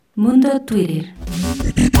Mundo Twitter.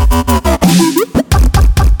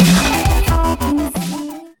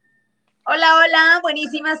 Hola, hola,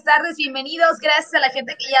 buenísimas tardes, bienvenidos, gracias a la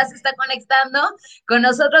gente que ya se está conectando con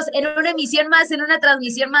nosotros en una emisión más, en una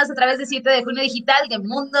transmisión más a través de 7 de junio digital de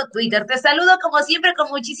Mundo Twitter. Te saludo como siempre con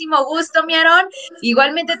muchísimo gusto, mi Aarón.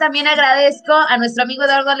 Igualmente también agradezco a nuestro amigo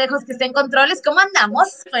Eduardo Alejos que está en controles. ¿Cómo andamos?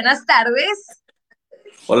 Buenas tardes.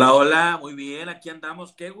 Hola, hola, muy bien, aquí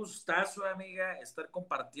andamos. Qué gustazo, amiga, estar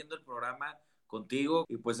compartiendo el programa contigo.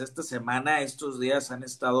 Y pues esta semana, estos días han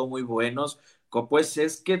estado muy buenos. Pues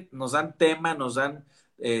es que nos dan tema, nos dan,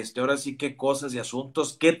 ahora sí que cosas y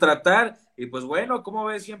asuntos que tratar. Y pues bueno, ¿cómo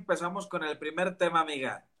ves si empezamos con el primer tema,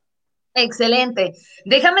 amiga? Excelente.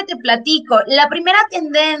 Déjame te platico. La primera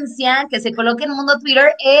tendencia que se coloca en el mundo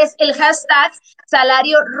Twitter es el hashtag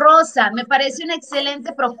salario rosa. Me parece una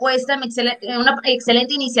excelente propuesta, una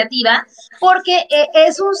excelente iniciativa, porque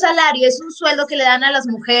es un salario, es un sueldo que le dan a las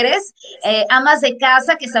mujeres, amas de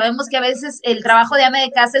casa, que sabemos que a veces el trabajo de ama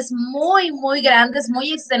de casa es muy, muy grande, es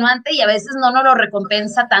muy extenuante y a veces no nos lo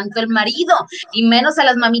recompensa tanto el marido, y menos a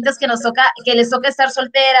las mamitas que nos toca, que les toca estar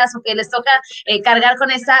solteras o que les toca cargar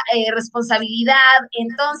con esa responsabilidad.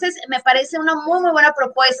 Entonces, me parece una muy, muy buena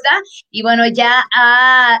propuesta y bueno, ya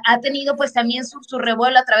ha tenido pues también su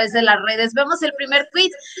revuelo a través de las redes. Vemos el primer tweet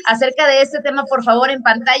acerca de este tema, por favor, en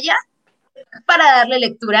pantalla para darle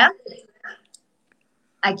lectura.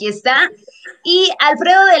 Aquí está. Y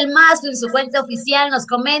Alfredo del Mazo en su cuenta oficial nos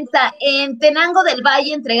comenta, en Tenango del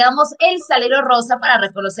Valle entregamos el salario rosa para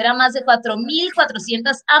reconocer a más de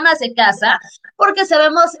 4,400 amas de casa porque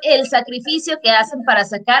sabemos el sacrificio que hacen para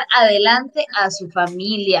sacar adelante a su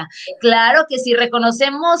familia. Claro que si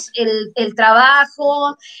reconocemos el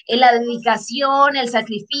trabajo, la dedicación, el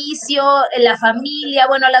sacrificio, la familia,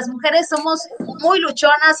 bueno, las mujeres somos muy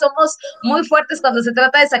luchonas, somos muy fuertes cuando se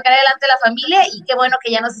trata de sacar adelante la familia y qué bueno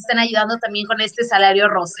que ya nos estén ayudando también con este salario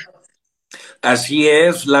rosa. Así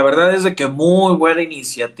es, la verdad es de que muy buena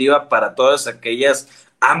iniciativa para todas aquellas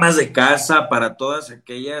amas de casa, para todas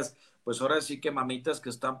aquellas, pues ahora sí que mamitas que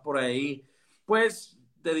están por ahí, pues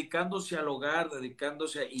dedicándose al hogar,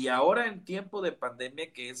 y ahora en tiempo de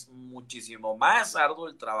pandemia que es muchísimo más arduo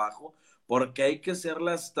el trabajo, porque hay que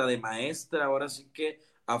serla hasta de maestra, ahora sí que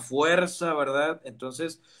a fuerza, ¿verdad?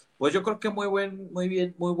 Entonces, pues yo creo que muy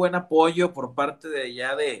bien, muy buen apoyo por parte de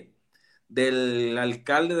allá del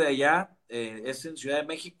alcalde de allá, es en Ciudad de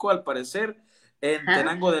México, al parecer, en Ajá.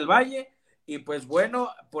 Tenango del Valle. Y pues bueno,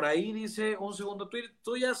 por ahí dice un segundo tweet,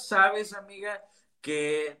 tú ya sabes, amiga,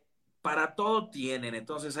 que para todo tienen.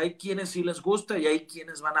 Entonces hay quienes sí les gusta y hay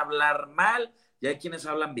quienes van a hablar mal y hay quienes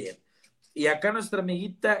hablan bien. Y acá nuestra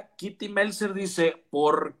amiguita Kitty Melzer dice,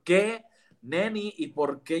 ¿por qué, Neni, y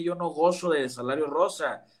por qué yo no gozo de salario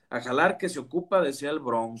rosa? A jalar que se ocupa, decía el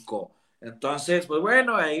Bronco. Entonces, pues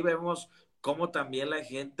bueno, ahí vemos cómo también la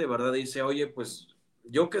gente, ¿verdad? Dice, oye, pues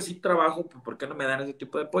yo que sí trabajo, pues, ¿por qué no me dan ese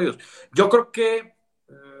tipo de apoyos? Yo creo que,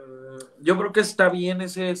 yo creo que está bien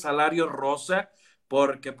ese salario rosa,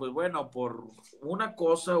 porque pues bueno, por una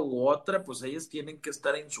cosa u otra, pues ellos tienen que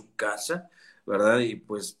estar en su casa, ¿verdad? Y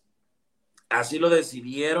pues así lo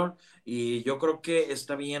decidieron y yo creo que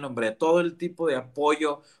está bien, hombre, todo el tipo de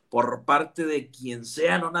apoyo por parte de quien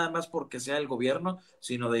sea, no nada más porque sea el gobierno,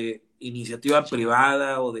 sino de iniciativa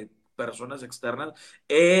privada o de personas externas,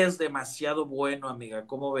 es demasiado bueno, amiga,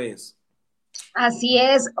 ¿cómo ves? Así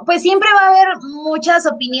es, pues siempre va a haber muchas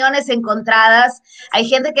opiniones encontradas. Hay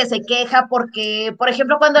gente que se queja porque, por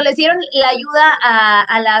ejemplo, cuando les dieron la ayuda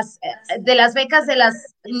a las de las becas de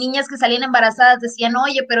las niñas que salían embarazadas, decían,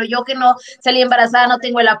 oye, pero yo que no salí embarazada no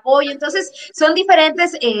tengo el apoyo. Entonces, son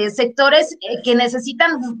diferentes sectores que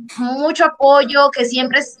necesitan mucho apoyo, que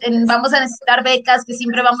siempre vamos a necesitar becas, que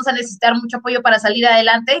siempre vamos a necesitar mucho apoyo para salir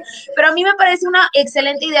adelante. Pero a mí me parece una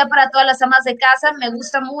excelente idea para todas las amas de casa, me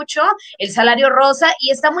gusta mucho el salario rosa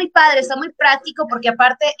y está muy padre, está muy práctico porque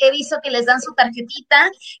aparte he visto que les dan su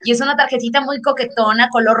tarjetita y es una tarjetita muy coquetona,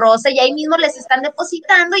 color rosa y ahí mismo les están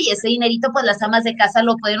depositando y ese dinerito pues las amas de casa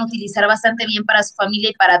lo pueden utilizar bastante bien para su familia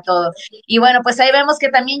y para todo. Y bueno, pues ahí vemos que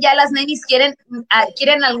también ya las nenis quieren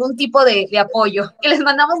algún tipo de apoyo. Que les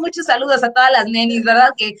mandamos muchos saludos a todas las nenis, ¿verdad?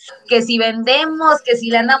 Que si vendemos, que si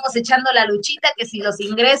le andamos echando la luchita, que si los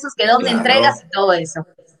ingresos, que dónde entregas Claro. y todo eso.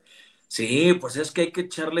 Sí, pues es que hay que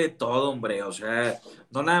echarle todo, hombre, o sea,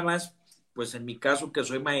 no nada más, pues en mi caso que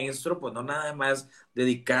soy maestro, pues no nada más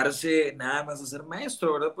dedicarse nada más a ser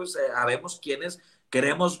maestro, ¿verdad? Pues habemos quienes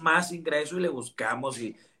queremos más ingreso y le buscamos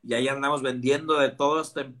y ahí andamos vendiendo de todo,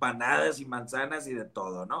 hasta empanadas y manzanas y de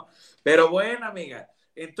todo, ¿no? Pero bueno, amiga,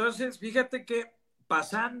 entonces fíjate que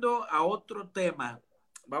pasando a otro tema,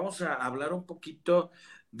 vamos a hablar un poquito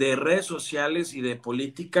de redes sociales y de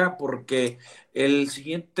política, porque el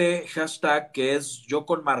siguiente hashtag, que es Yo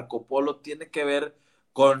con Marco Polo, tiene que ver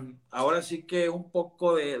con, ahora sí que un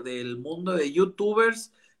poco del mundo de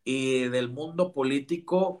YouTubers y del mundo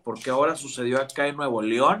político, porque ahora sucedió acá en Nuevo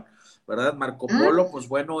León, ¿verdad? Marco ¿Mm? Polo, pues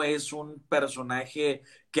bueno, es un personaje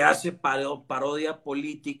que hace parodia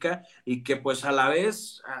política y que pues a la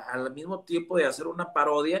vez, al mismo tiempo de hacer una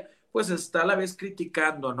parodia, pues está a la vez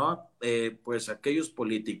criticando, ¿no? Pues aquellos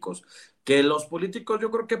políticos. Que los políticos yo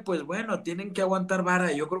creo que pues bueno, tienen que aguantar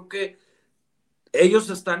vara. Yo creo que ellos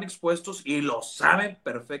están expuestos y lo saben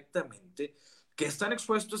perfectamente, que están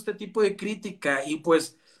expuestos a este tipo de crítica y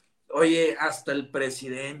pues, oye, hasta el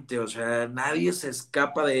presidente, o sea, nadie se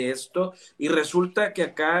escapa de esto y resulta que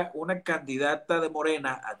acá una candidata de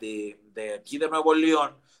Morena, de aquí de Nuevo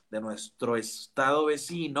León, de nuestro estado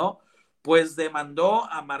vecino, pues demandó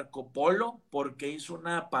a Marco Polo porque hizo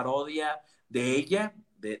una parodia de ella,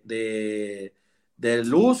 de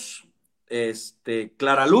Luz,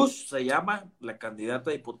 Clara Luz se llama, la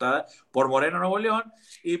candidata a diputada por Morena Nuevo León,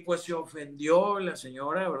 y pues se ofendió la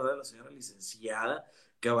señora, ¿verdad? La señora licenciada,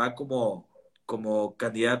 que va como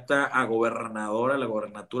candidata a gobernadora, a la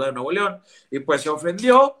gobernatura de Nuevo León, y pues se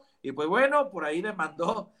ofendió, y pues bueno, por ahí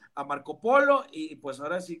demandó a Marco Polo, y pues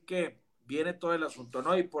ahora sí que viene todo el asunto,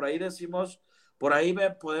 ¿no? Y por ahí decimos,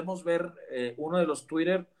 podemos ver uno de los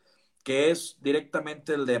Twitter, que es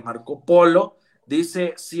directamente el de Marco Polo.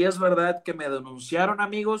 Dice, si es verdad que me denunciaron,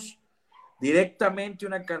 amigos, directamente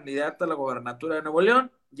una candidata a la gobernatura de Nuevo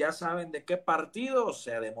León, ya saben de qué partido, o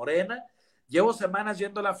sea, de Morena. Llevo semanas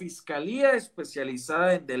yendo a la fiscalía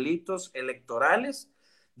especializada en delitos electorales.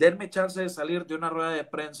 Denme chance de salir de una rueda de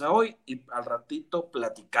prensa hoy y al ratito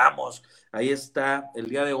platicamos. Ahí está, el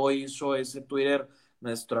día de hoy hizo ese Twitter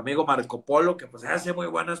nuestro amigo Marco Polo, que pues hace muy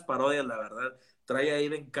buenas parodias, la verdad. Trae ahí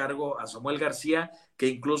de encargo a Samuel García, que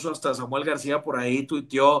incluso hasta Samuel García por ahí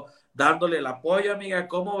tuiteó dándole el apoyo, amiga.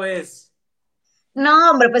 ¿Cómo ves?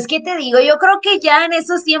 No, hombre, pues, ¿qué te digo? Yo creo que ya en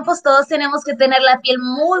esos tiempos todos tenemos que tener la piel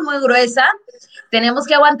muy, muy gruesa. Tenemos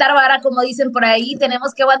que aguantar vara, como dicen por ahí,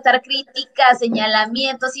 tenemos que aguantar críticas,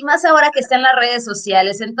 señalamientos, y más ahora que están las redes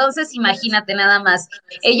sociales. Entonces, imagínate nada más.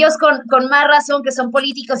 Ellos con más razón que son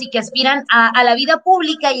políticos y que aspiran a la vida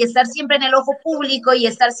pública y estar siempre en el ojo público y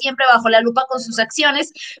estar siempre bajo la lupa con sus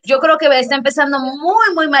acciones. Yo creo que está empezando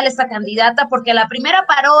muy, muy mal esta candidata porque a la primera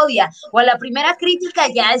parodia o a la primera crítica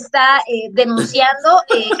ya está denunciando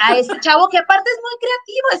a este chavo que aparte es muy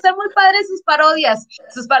creativo, están muy padres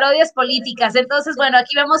sus parodias políticas. Entonces, bueno,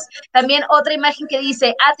 aquí vemos también otra imagen que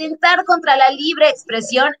dice, atentar contra la libre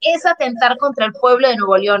expresión es atentar contra el pueblo de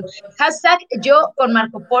Nuevo León. Hashtag yo con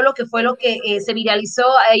Marco Polo, que fue lo que se viralizó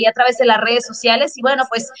ahí a través de las redes sociales. Y bueno,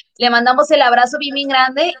 pues le mandamos el abrazo bien, bien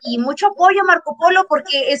grande y mucho apoyo a Marco Polo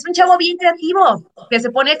porque es un chavo bien creativo que se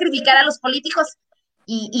pone a criticar a los políticos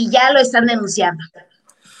y ya lo están denunciando.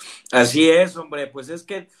 Así es, hombre, pues es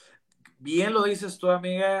que bien lo dices tú,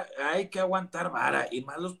 amiga, hay que aguantar vara y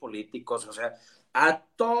más los políticos, o sea, a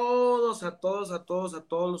todos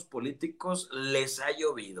los políticos les ha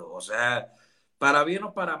llovido, o sea, para bien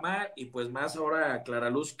o para mal, y pues más ahora a Clara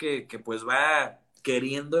Luz que pues va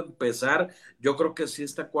queriendo empezar, yo creo que sí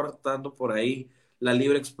está cortando por ahí la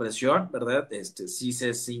libre expresión, ¿verdad? Si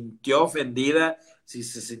se sintió ofendida, si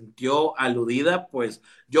se sintió aludida, pues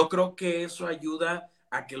yo creo que eso ayuda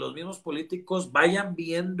a que los mismos políticos vayan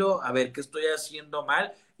viendo a ver qué estoy haciendo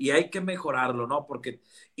mal y hay que mejorarlo, ¿no? Porque,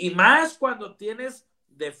 y más cuando tienes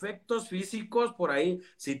defectos físicos por ahí,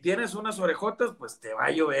 si tienes unas orejotas, pues te va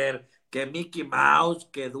a llover, que Mickey Mouse,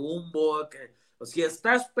 que Dumbo, que, o si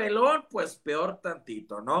estás pelón, pues peor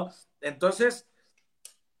tantito, ¿no? Entonces,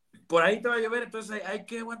 por ahí te va a llover, entonces hay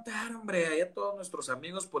que aguantar, hombre, ahí a todos nuestros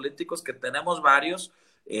amigos políticos que tenemos varios,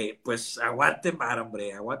 pues aguanten,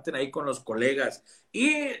 hombre, aguanten ahí con los colegas.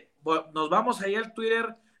 Y bueno, nos vamos ahí al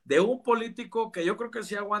Twitter de un político que yo creo que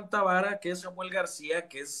sí aguanta vara, que es Samuel García,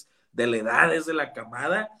 que es de la edad, es de la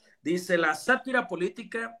camada. Dice, la sátira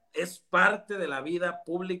política es parte de la vida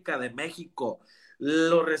pública de México.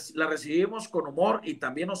 La recibimos con humor y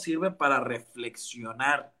también nos sirve para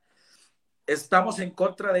reflexionar. Estamos en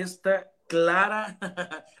contra de esta clara,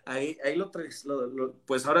 ahí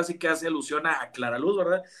pues ahora sí que hace alusión a Clara Luz,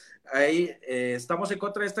 ¿verdad? Ahí estamos en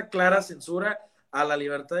contra de esta clara censura a la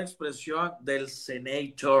libertad de expresión del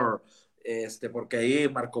senator, porque ahí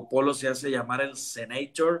Marco Polo se hace llamar el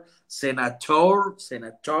senator.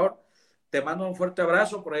 Te mando un fuerte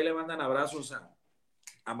abrazo, por ahí le mandan abrazos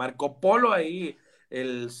a Marco Polo, ahí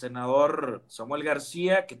el senador Samuel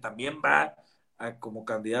García, que también va como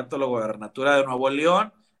candidato a la gobernatura de Nuevo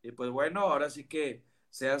León, y pues bueno, ahora sí que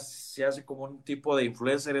se hace como un tipo de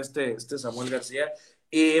influencer este Samuel García,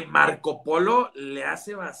 Marco Polo le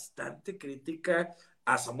hace bastante crítica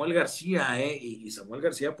a Samuel García, ¿eh? Y Samuel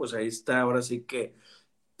García, pues ahí está, ahora sí que,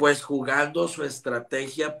 pues jugando su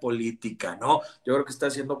estrategia política, ¿no? Yo creo que está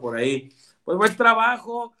haciendo por ahí, pues buen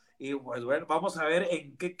trabajo, y pues bueno, vamos a ver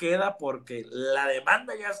en qué queda, porque la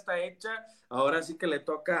demanda ya está hecha, ahora sí que le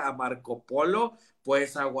toca a Marco Polo,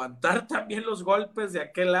 pues aguantar también los golpes de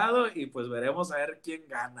aquel lado, y pues veremos a ver quién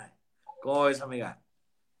gana. ¿Cómo ves, amiga?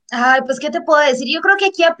 Ay, pues, ¿qué te puedo decir? Yo creo que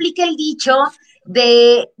aquí aplica el dicho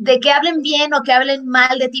de que hablen bien o que hablen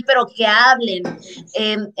mal de ti, pero que hablen.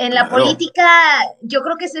 En la Claro. política, yo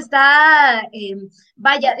creo que se está,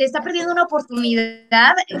 vaya, está perdiendo una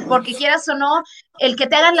oportunidad, porque quieras o no, el que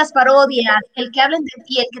te hagan las parodias, el que hablen de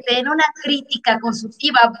ti, el que te den una crítica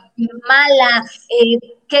constructiva, mala,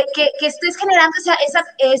 que estés generando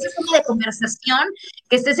esa forma de conversación,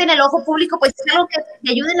 que estés en el ojo público, pues es algo que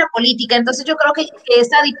te ayude en la política. Entonces yo creo que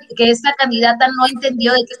esta candidata no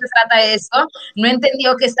entendió de qué se trata esto, no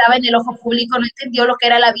entendió que estaba en el ojo público, no entendió lo que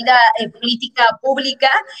era la vida política pública,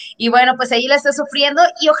 y bueno, pues ahí la está sufriendo,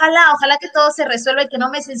 y ojalá que todo se resuelva y que no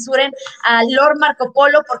me censuren a Lord Marco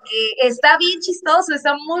Polo, porque está bien chistoso,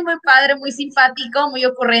 está muy padre, muy simpático, muy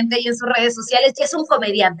ocurrente y en sus redes sociales, y es un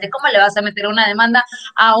comediante. ¿Cómo le vas a meter una demanda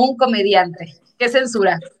a un comediante? ¿Qué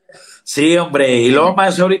censura? Sí, hombre, y luego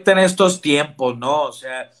más ahorita en estos tiempos, ¿no? O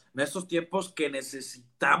sea, en estos tiempos que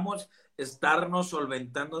necesitamos estarnos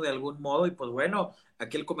solventando de algún modo, y pues bueno,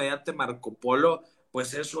 aquí el comediante Marco Polo,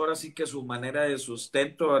 pues es ahora sí que su manera de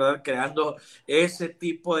sustento, ¿verdad? Creando ese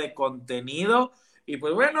tipo de contenido, y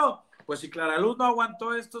pues bueno, pues si Clara Luz no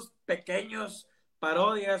aguantó estos pequeños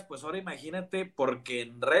parodias, pues ahora imagínate, porque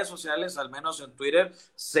en redes sociales, al menos en Twitter,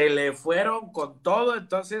 se le fueron con todo,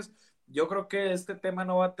 entonces yo creo que este tema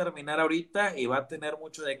no va a terminar ahorita y va a tener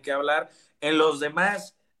mucho de qué hablar en los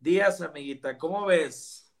demás días, amiguita. ¿Cómo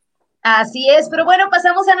ves? Así es, pero bueno,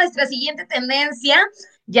 pasamos a nuestra siguiente tendencia.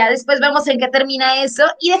 Ya después vemos en qué termina eso.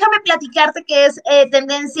 Y déjame platicarte que es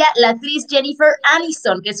tendencia la actriz Jennifer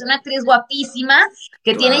Aniston, que es una actriz guapísima,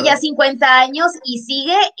 que tiene ya Claro. 50 años y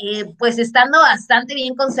sigue pues estando bastante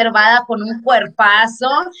bien conservada con un cuerpazo.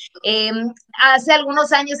 Eh, Hace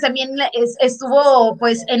algunos años también estuvo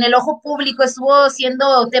pues en el ojo público, estuvo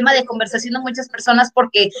siendo tema de conversación de muchas personas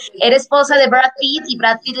porque era esposa de Brad Pitt, y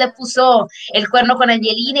Brad Pitt le puso el cuerno con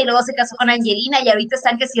Angelina y luego se casó con Angelina, y ahorita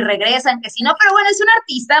están que si regresan, que si no, pero bueno, es una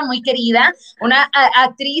artista muy querida, una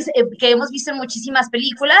actriz que hemos visto en muchísimas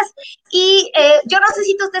películas, y yo no sé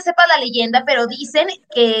si tú te sepas la leyenda, pero dicen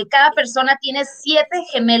que cada persona tiene 7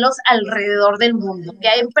 gemelos alrededor del mundo, que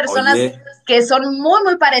hay personas Oye, que son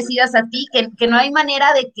muy parecidas a ti, que no hay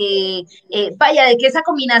manera de que, vaya, de que esa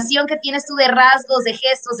combinación que tienes tú de rasgos, de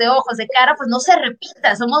gestos, de ojos, de cara, pues no se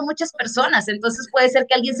repita, somos muchas personas, entonces puede ser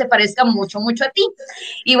que alguien se parezca mucho a ti.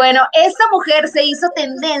 Y bueno, esta mujer se hizo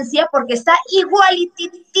tendencia porque está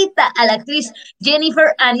igualitita a la actriz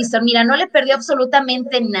Jennifer Aniston. Mira, no le perdió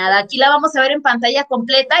absolutamente nada. Aquí la vamos a ver en pantalla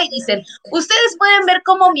completa y dicen, ustedes pueden ver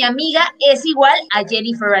cómo mi amiga es igual a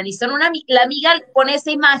Jennifer Aniston. La amiga pone esta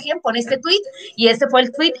imagen, pone este tweet, y este fue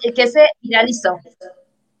el tweet que se viralizó.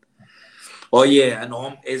 oye,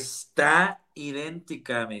 no, está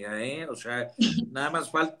idéntica, amiga, ¿eh? O sea, nada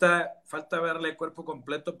más falta verle cuerpo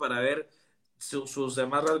completo para ver sus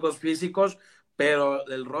demás rasgos físicos, pero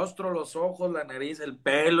el rostro, los ojos, la nariz, el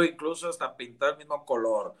pelo, incluso hasta pintar el mismo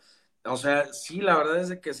color. O sea, sí, la verdad es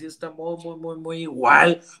de que sí está muy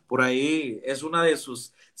igual por ahí. Es una de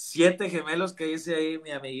sus 7 gemelos que dice ahí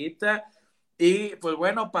mi amiguita. Y pues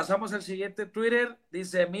bueno, pasamos al siguiente Twitter.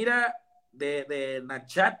 Dice, mira, de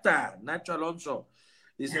Nachata, Nacho Alonso.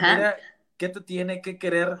 Dice, Ajá. mira, ¿qué te tiene que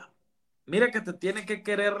querer? Mira que te tiene que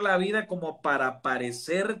querer la vida como para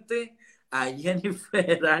parecerte a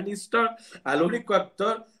Jennifer Aniston, al único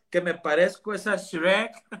actor que me parezco es a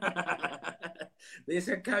Shrek.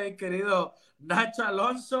 Dice acá mi querido Nacho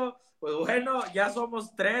Alonso. Pues bueno, ya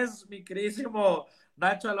somos 3, mi queridísimo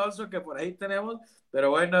Nacho Alonso, que por ahí tenemos. Pero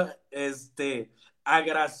bueno,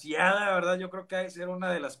 agraciada, ¿verdad? Yo creo que ha de ser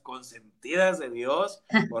una de las consentidas de Dios,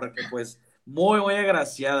 porque pues muy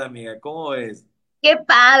agraciada, amiga. ¿Cómo ves? Qué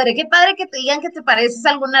padre que te digan que te pareces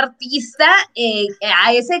a algún artista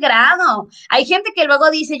a ese grado. Hay gente que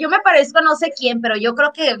luego dice, yo me parezco a no sé quién, pero yo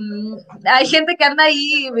creo que hay gente que anda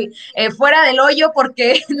ahí fuera del hoyo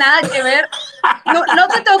porque nada que ver. No, no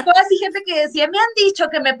te tocó así gente que decía, me han dicho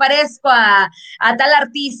que me parezco a tal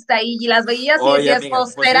artista, y las veías y Oye, decías, amiga,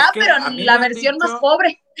 pues pues será, es pero que a mí la me han versión más dicho,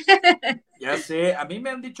 pobre. Ya sé, a mí me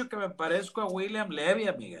han dicho que me parezco a William Levy,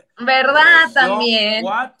 amiga. ¿Verdad? Versión También.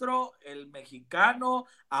 4, el mexicano,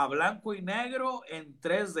 a blanco y negro en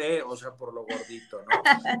 3D, o sea, por lo gordito, ¿no?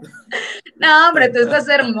 No, hombre, tú estás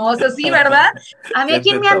hermoso, sí, ¿verdad? A mí, ¿a ¿Qué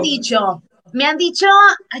quién te me han toca? dicho? Me han dicho,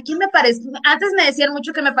 ¿a quién me parece? Antes me decían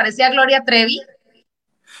mucho que me parecía a Gloria Trevi.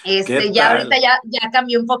 ¿Qué Ya ahorita tal? ya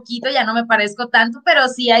cambió un poquito, ya no me parezco tanto, pero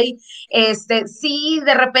sí hay, sí,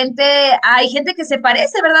 de repente hay gente que se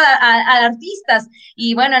parece, ¿verdad? A artistas.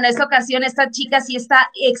 Y bueno, en esta ocasión esta chica sí está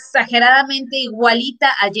exageradamente igualita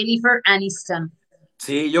a Jennifer Aniston.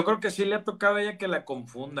 Sí, yo creo que sí le ha tocado a ella que la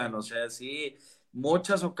confundan, o sea, sí,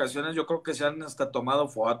 muchas ocasiones yo creo que se han hasta tomado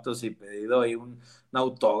fotos y pedido ahí un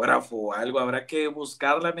autógrafo o algo, habrá que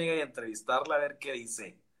buscarla, amiga, y entrevistarla a ver qué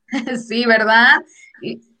dice. Sí, ¿verdad?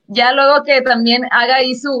 Y ya luego que también haga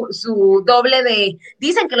ahí su doble de,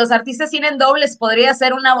 dicen que los artistas tienen dobles, podría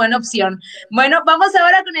ser una buena opción. Bueno, vamos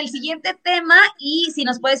ahora con el siguiente tema y si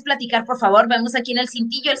nos puedes platicar, por favor, vemos aquí en el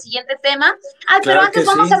cintillo el siguiente tema. Ah, pero Claro antes que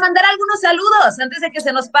vamos a sí. mandar algunos saludos, antes de que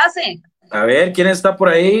se nos pase. A ver, ¿quién está por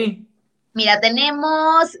ahí? Mira,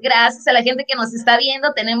 tenemos, gracias a la gente que nos está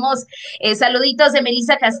viendo, tenemos saluditos de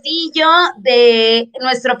Melissa Castillo, de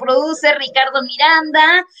nuestro producer Ricardo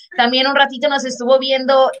Miranda, también un ratito nos estuvo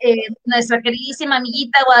viendo nuestra queridísima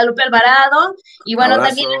amiguita Guadalupe Alvarado, y bueno,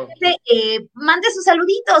 también Abrazo. la gente, mande sus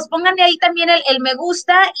saluditos, pónganle ahí también el me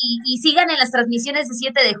gusta y sigan en las transmisiones de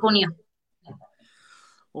 7 de junio.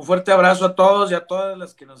 Un fuerte abrazo a todos y a todas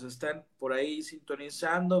las que nos están por ahí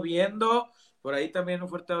sintonizando, viendo. Por ahí también un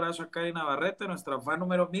fuerte abrazo a Karen Navarrete, nuestra fan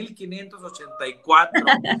número 1584.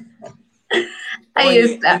 Ahí Oye,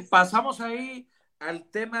 y está. pasamos ahí al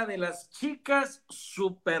tema de las chicas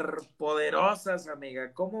superpoderosas,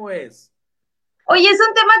 amiga. ¿Cómo ves? Oye, es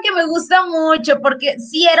un tema que me gusta mucho porque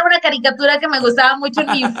sí era una caricatura que me gustaba mucho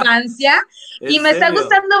en mi infancia ¿En y me está serio?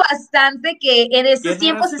 gustando bastante que en estos ¿Quién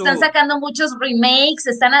tiempos eras están tú? sacando muchos remakes,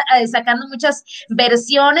 están sacando muchas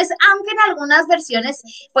versiones, aunque en algunas versiones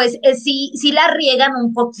pues sí la riegan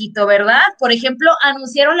un poquito, ¿verdad? Por ejemplo,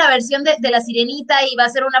 anunciaron la versión de La Sirenita y va a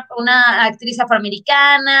ser una actriz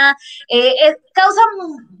afroamericana, causa,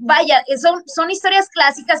 vaya, son historias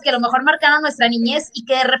clásicas que a lo mejor marcaron nuestra niñez y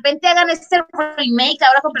que de repente hagan este remake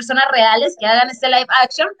ahora con personas reales, que hagan este live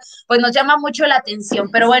action, pues nos llama mucho la atención.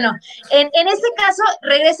 Pero bueno, en este caso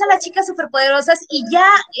regresa las chicas superpoderosas y ya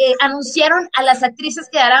anunciaron a las actrices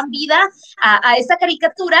que darán vida a esta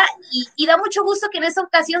caricatura y da mucho gusto que en esta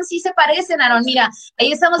ocasión sí se parecen, Aaron. Mira,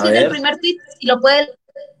 ahí estamos A viendo el ver. primer tweet, si lo puede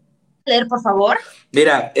leer, por favor.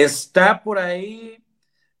 Mira, está por ahí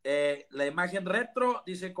la imagen retro,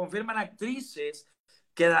 dice, confirman actrices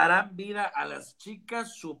que darán vida a las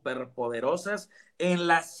chicas superpoderosas en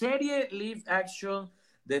la serie live action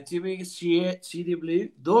de TV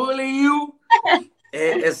CW.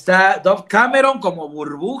 Está Dove Cameron como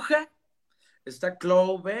Burbuja, está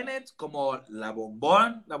Chloe Bennett como la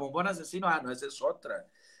bombón asesino, no, esa es otra.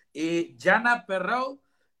 Y Jana Perrault,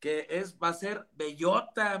 va a ser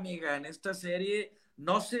Bellota, amiga, en esta serie.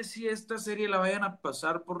 No sé si esta serie la vayan a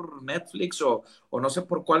pasar por Netflix o no sé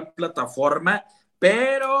por cuál plataforma,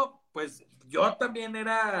 pero pues yo también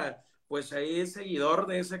era pues ahí seguidor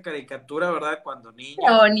de esa caricatura, ¿verdad? Cuando Qué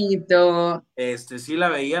niño, bonito. sí la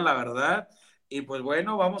veía, la verdad. Y pues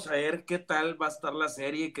bueno, vamos a ver qué tal va a estar la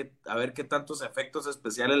serie, a ver qué tantos efectos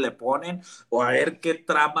especiales le ponen, o a ver qué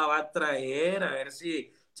trama va a traer, a ver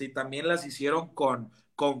si también las hicieron con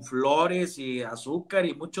flores y azúcar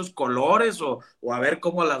y muchos colores, o a ver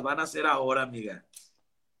cómo las van a hacer ahora, amiga.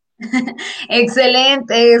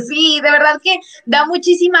 Excelente, sí, de verdad que da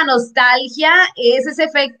muchísima nostalgia, es ese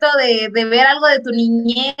efecto de ver algo de tu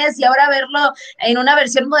niñez y ahora verlo en una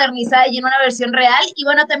versión modernizada y en una versión real. Y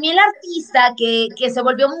bueno, también la artista que se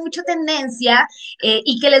volvió mucho tendencia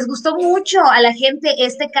y que les gustó mucho a la gente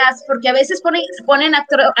este cast, porque a veces ponen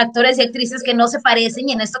actores y actrices que no se parecen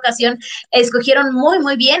y en esta ocasión escogieron muy,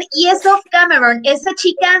 muy bien. Y es Dove Cameron, esta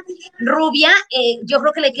chica rubia, yo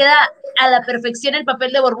creo que le queda a la perfección el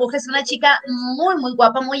papel de Burbuja. Es una chica muy, muy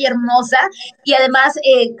guapa, muy hermosa y además,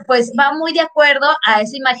 pues va muy de acuerdo a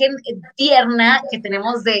esa imagen tierna que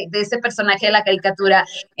tenemos de este personaje de la caricatura.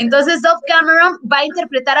 Entonces, Dove Cameron va a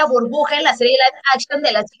interpretar a Burbuja en la serie live action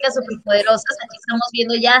de las chicas superpoderosas. Aquí estamos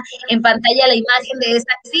viendo ya en pantalla la imagen de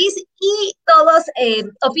esta actriz y todos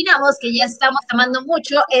opinamos que ya estamos amando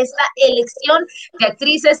mucho esta elección de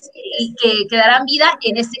actrices que darán vida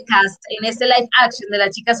en este cast, en este live action de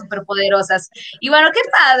las chicas superpoderosas. Y bueno, qué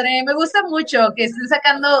padre, me gusta mucho que estén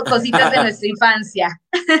sacando cositas de nuestra infancia.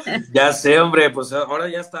 Ya sé, hombre, pues ahora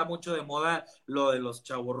ya está mucho de moda lo de los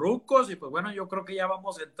chavorrucos y pues bueno, yo creo que ya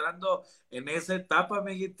vamos entrando en esa etapa,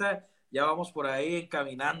 amiguita, ya vamos por ahí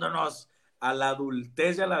encaminándonos a la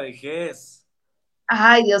adultez y a la vejez.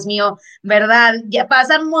 Ay, Dios mío, ¿verdad? Ya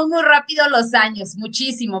pasan muy, muy rápido los años,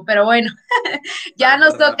 muchísimo, pero bueno, ya Tan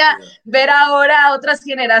nos toca rápido. ver ahora a otras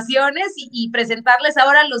generaciones y presentarles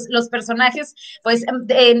ahora los personajes, pues,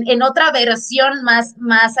 en otra versión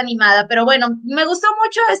más animada. Pero bueno, me gustó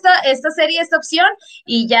mucho esta serie, esta opción,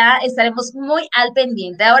 y ya estaremos muy al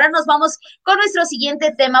pendiente. Ahora nos vamos con nuestro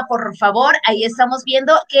siguiente tema, por favor. Ahí estamos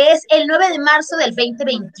viendo que es el 9 de marzo del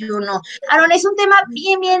 2021. Aaron, es un tema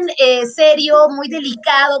bien serio, muy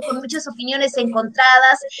delicado, con muchas opiniones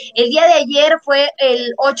encontradas. El día de ayer fue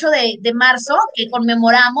el 8 de marzo que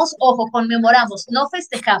conmemoramos, ojo, conmemoramos, no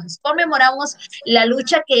festejamos, conmemoramos la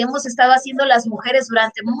lucha que hemos estado haciendo las mujeres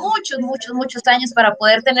durante muchos años para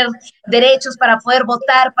poder tener derechos, para poder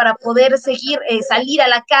votar, para poder seguir, salir a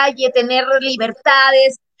la calle, tener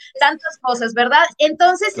libertades, tantas cosas, ¿verdad?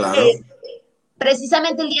 Entonces, Claro.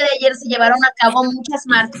 precisamente el día de ayer se llevaron a cabo muchas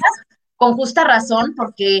marchas, con justa razón,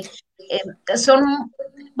 porque son,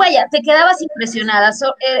 vaya, te quedabas impresionada.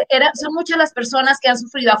 Son muchas las personas que han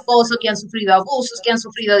sufrido acoso, que han sufrido abusos, que han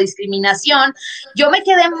sufrido discriminación. Yo me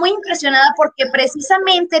quedé muy impresionada porque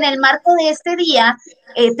precisamente en el marco de este día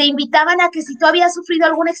te invitaban a que si tú habías sufrido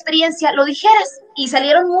alguna experiencia, lo dijeras. Y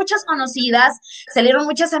salieron muchas conocidas, salieron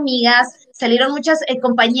muchas amigas, salieron muchas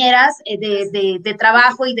compañeras de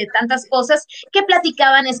trabajo y de tantas cosas que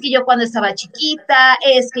platicaban, es que yo cuando estaba chiquita,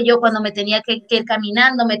 es que yo cuando me tenía que ir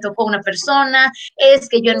caminando me tocó una persona, es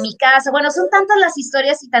que yo en mi casa, bueno, son tantas las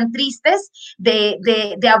historias y tan tristes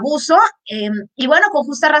de abuso, y bueno, con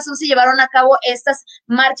justa razón se llevaron a cabo estas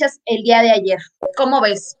marchas el día de ayer. ¿Cómo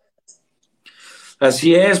ves?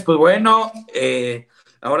 Así es, pues bueno,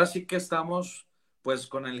 ahora sí que estamos pues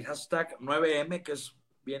con el hashtag 9M, que es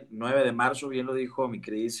bien 9 de marzo, bien lo dijo mi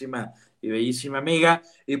queridísima y bellísima amiga.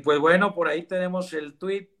 Y pues bueno, por ahí tenemos el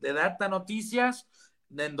tweet de Data Noticias,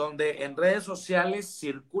 en donde en redes sociales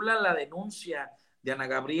circula la denuncia de Ana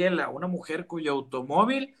Gabriela, una mujer cuyo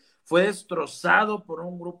automóvil fue destrozado por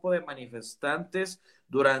un grupo de manifestantes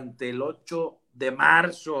durante el 8 de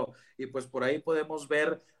marzo. Y pues por ahí podemos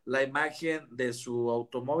ver la imagen de su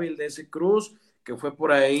automóvil de ese Cruz, que fue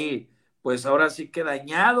por ahí, pues ahora sí que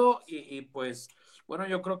dañado pues, bueno,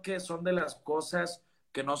 yo creo que son de las cosas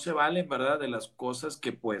que no se valen, ¿verdad? De las cosas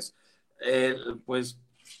que eh, pues,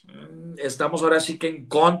 estamos ahora sí que en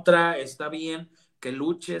contra, está bien que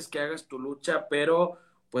luches, que hagas tu lucha, pero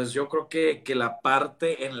pues yo creo que la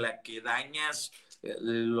parte en la que dañas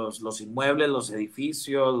los inmuebles, los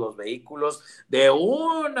edificios, los vehículos de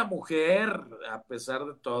una mujer, a pesar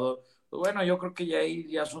de todo, pues bueno, yo creo que ya ahí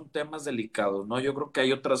ya son temas delicados, ¿no? Yo creo que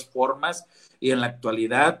hay otras formas y en la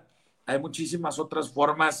actualidad hay muchísimas otras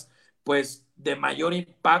formas, pues, de mayor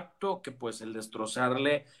impacto que pues el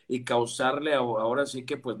destrozarle y causarle, ahora sí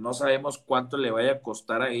que pues no sabemos cuánto le vaya a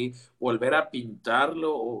costar ahí volver a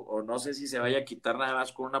pintarlo o no sé si se vaya a quitar nada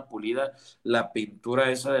más con una pulida la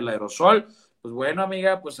pintura esa del aerosol. Pues bueno,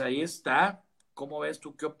 amiga, pues ahí está. ¿Cómo ves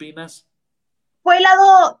tú? ¿Qué opinas? Fue el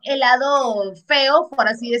lado feo, por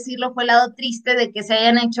así decirlo, fue el lado triste de que se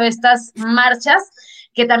hayan hecho estas marchas,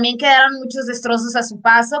 que también quedaron muchos destrozos a su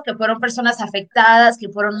paso, que fueron personas afectadas, que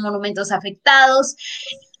fueron monumentos afectados,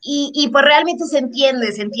 y pues realmente se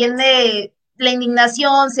entiende la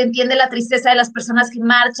indignación, se entiende la tristeza de las personas que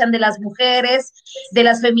marchan, de las mujeres, de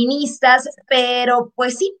las feministas, pero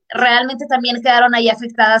pues sí, realmente también quedaron ahí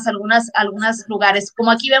afectadas algunos lugares,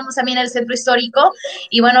 como aquí vemos también el centro histórico,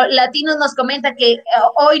 y bueno, Latinos nos comenta que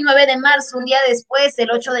hoy 9 de marzo, un día después,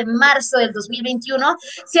 el 8 de marzo del 2021,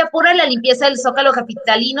 se apura la limpieza del Zócalo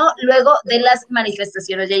capitalino luego de las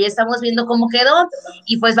manifestaciones. Y ahí estamos viendo cómo quedó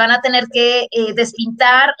y pues van a tener que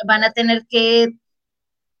despintar, van a tener que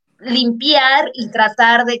limpiar y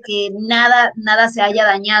tratar de que nada se haya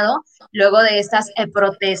dañado luego de estas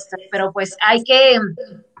protestas. Pero pues hay que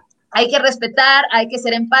respetar, hay que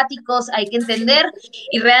ser empáticos, hay que entender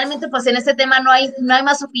y realmente pues en este tema no hay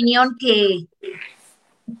más opinión que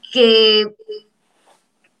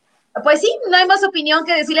pues sí, no hay más opinión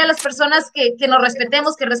que decirle a las personas que nos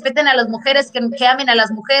respetemos, que respeten a las mujeres, que amen a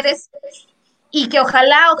las mujeres y que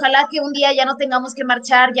ojalá que un día ya no tengamos que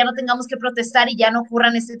marchar, ya no tengamos que protestar y ya no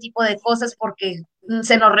ocurran este tipo de cosas porque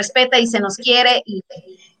se nos respeta y se nos quiere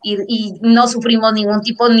y no sufrimos ningún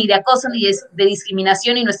tipo ni de acoso ni de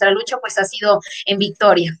discriminación y nuestra lucha pues ha sido en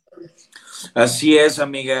victoria. Así es,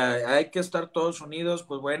 amiga. Hay que estar todos unidos,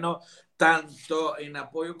 pues bueno, tanto en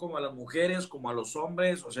apoyo como a las mujeres, como a los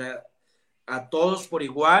hombres, o sea, a todos por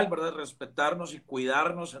igual, ¿verdad? Respetarnos y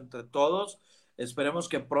cuidarnos entre todos. Esperemos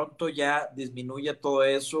que pronto ya disminuya todo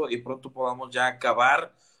eso y pronto podamos ya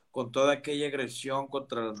acabar con toda aquella agresión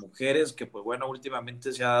contra las mujeres, que pues bueno,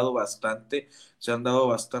 últimamente se han dado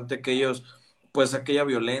bastante aquellos, pues aquella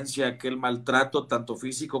violencia, aquel maltrato, tanto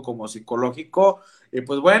físico como psicológico. Y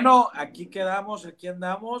pues bueno, aquí quedamos, aquí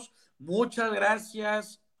andamos. Muchas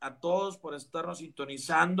gracias a todos por estarnos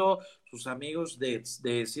sintonizando, sus amigos de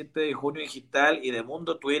 7 de junio digital y de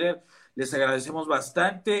Mundo Twitter. Les agradecemos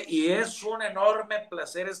bastante y es un enorme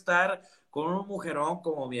placer estar con un mujerón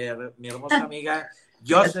como mi hermosa amiga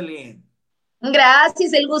Jocelyn.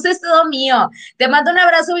 Gracias, el gusto es todo mío. Te mando un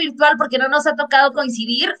abrazo virtual porque no nos ha tocado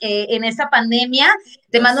coincidir en esta pandemia.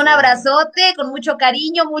 Te Ya mando un sé. abrazote con mucho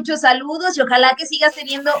cariño, muchos saludos y ojalá que sigas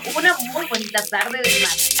teniendo una muy bonita tarde de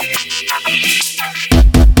mar.